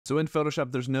So in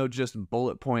Photoshop, there's no just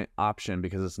bullet point option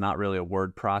because it's not really a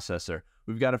word processor.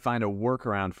 We've got to find a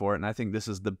workaround for it, and I think this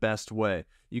is the best way.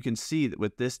 You can see that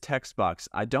with this text box,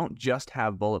 I don't just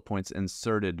have bullet points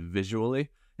inserted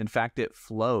visually. In fact, it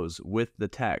flows with the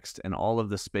text, and all of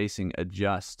the spacing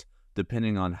adjusts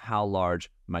depending on how large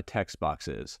my text box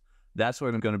is. That's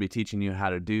what I'm going to be teaching you how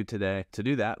to do today. To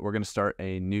do that, we're going to start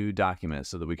a new document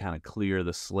so that we kind of clear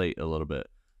the slate a little bit.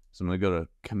 So I'm going to go to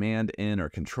Command N or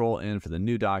Control N for the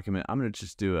new document. I'm going to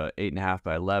just do a 8.5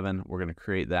 by 11. We're going to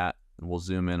create that, and we'll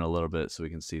zoom in a little bit so we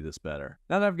can see this better.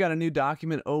 Now that I've got a new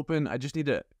document open, I just need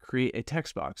to create a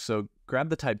text box. So grab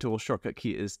the Type tool, shortcut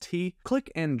key is T. Click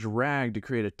and drag to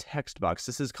create a text box.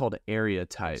 This is called area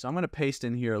type. So I'm going to paste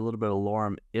in here a little bit of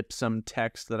lorem ipsum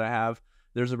text that I have.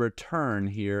 There's a return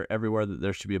here everywhere that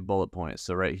there should be a bullet point.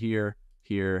 So right here,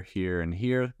 here, here, and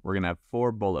here, we're going to have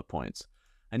 4 bullet points.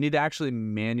 I need to actually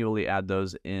manually add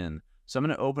those in. So I'm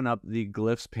going to open up the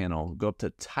glyphs panel, go up to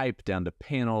type, down to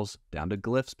panels, down to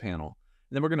glyphs panel.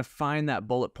 And then we're going to find that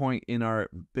bullet point in our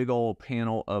big old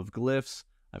panel of glyphs.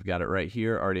 I've got it right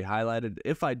here, already highlighted.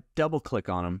 If I double click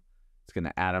on them, it's going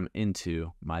to add them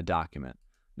into my document.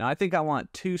 Now I think I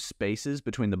want 2 spaces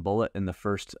between the bullet and the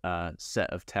first set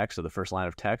of text, or the first line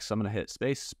of text. So I'm going to hit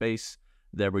space, space,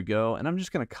 there we go. And I'm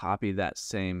just going to copy that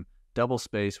same double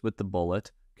space with the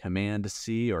bullet. Command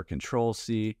C or Control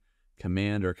C,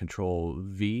 Command or Control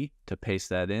V to paste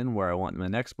that in where I want my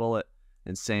next bullet,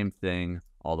 and same thing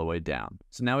all the way down.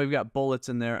 So now we've got bullets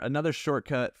in there. Another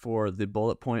shortcut for the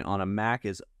bullet point on a Mac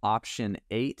is Option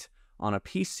 8. On a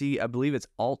PC, I believe it's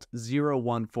Alt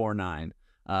 0149,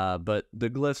 but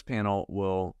the glyphs panel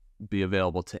will be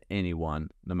available to anyone,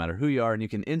 no matter who you are, and you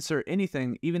can insert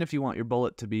anything, even if you want your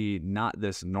bullet to be not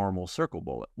this normal circle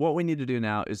bullet. What we need to do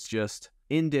now is just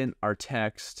indent our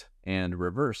text and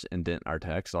reverse indent our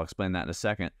text. I'll explain that in a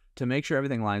second, to make sure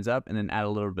everything lines up, and then add a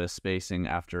little bit of spacing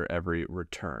after every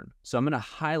return. So I'm going to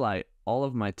highlight all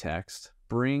of my text,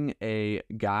 bring a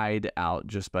guide out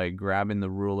just by grabbing the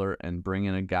ruler and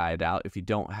bringing a guide out. If you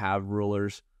don't have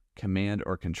rulers, Command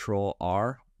or Control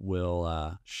R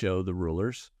will show the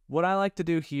rulers. What I like to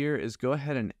do here is go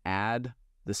ahead and add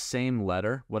the same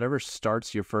letter. Whatever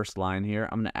starts your first line here,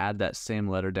 I'm going to add that same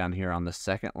letter down here on the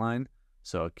second line.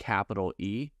 So a capital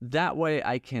E. That way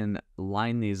I can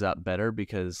line these up better,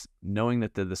 because knowing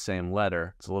that they're the same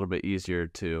letter, it's a little bit easier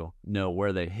to know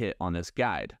where they hit on this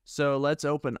guide. So let's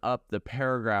open up the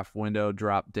paragraph window,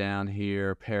 drop down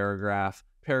here, paragraph.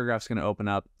 Paragraph's going to open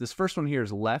up. This first one here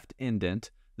is left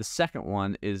indent. The second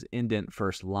one is indent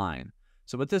first line.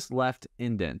 So with this left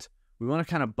indent, we want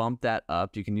to kind of bump that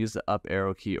up. You can use the up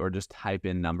arrow key or just type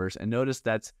in numbers, and notice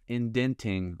that's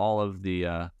indenting all of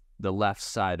the left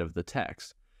side of the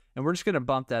text. And we're just going to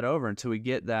bump that over until we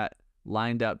get that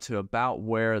lined up to about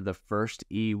where the first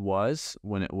E was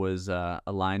when it was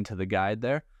aligned to the guide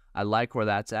there. I like where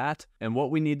that's at. And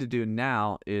what we need to do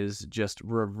now is just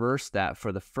reverse that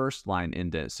for the first line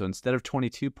indent. So instead of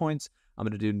 22 points, I'm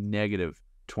going to do negative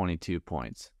 22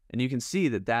 points. And you can see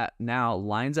that that now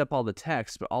lines up all the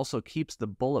text, but also keeps the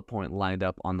bullet point lined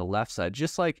up on the left side,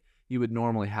 just like you would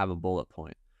normally have a bullet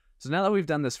point. So now that we've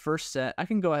done this first set, I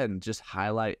can go ahead and just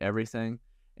highlight everything,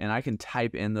 and I can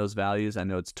type in those values. I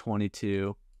know it's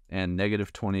 22 and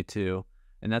negative 22,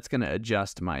 and that's going to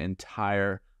adjust my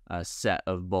entire set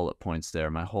of bullet points there,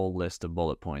 my whole list of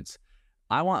bullet points.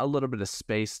 I want a little bit of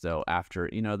space though after,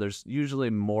 there's usually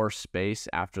more space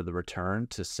after the return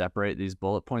to separate these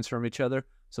bullet points from each other.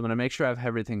 So I'm going to make sure I have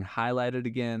everything highlighted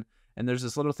again. And there's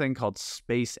this little thing called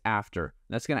space after.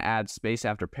 That's going to add space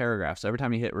after paragraph. So every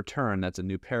time you hit return, that's a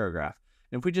new paragraph.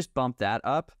 And if we just bump that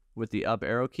up with the up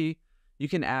arrow key, you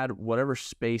can add whatever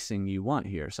spacing you want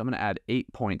here. So I'm going to add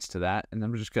 8 points to that. And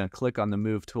then we're just going to click on the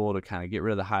move tool to kind of get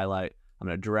rid of the highlight. I'm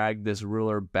going to drag this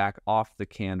ruler back off the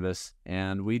canvas,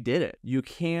 and we did it. You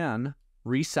can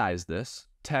resize this.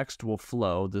 Text will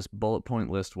flow. This bullet point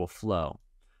list will flow.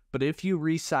 But if you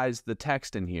resize the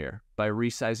text in here by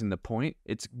resizing the point,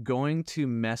 it's going to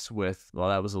mess with, well,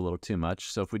 that was a little too much.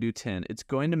 So if we do 10, it's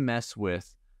going to mess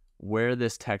with where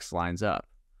this text lines up.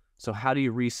 So how do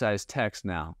you resize text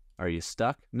now? Are you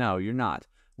stuck? No, you're not.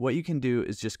 What you can do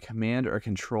is just Command or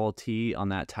Control T on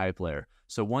that type layer.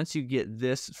 So once you get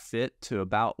this fit to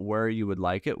about where you would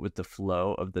like it with the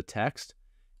flow of the text,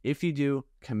 if you do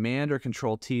Command or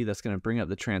Control T, that's going to bring up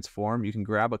the transform. You can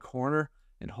grab a corner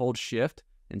and hold Shift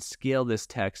and scale this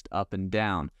text up and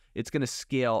down. It's going to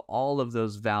scale all of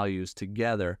those values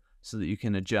together so that you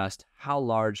can adjust how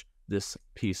large this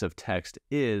piece of text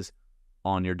is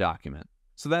on your document.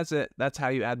 So that's it. That's how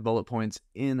you add bullet points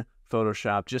in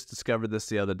Photoshop. Just discovered this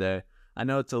the other day. I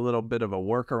know it's a little bit of a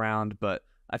workaround, but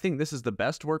I think this is the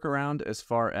best workaround as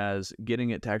far as getting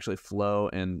it to actually flow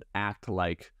and act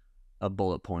like a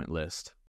bullet point list.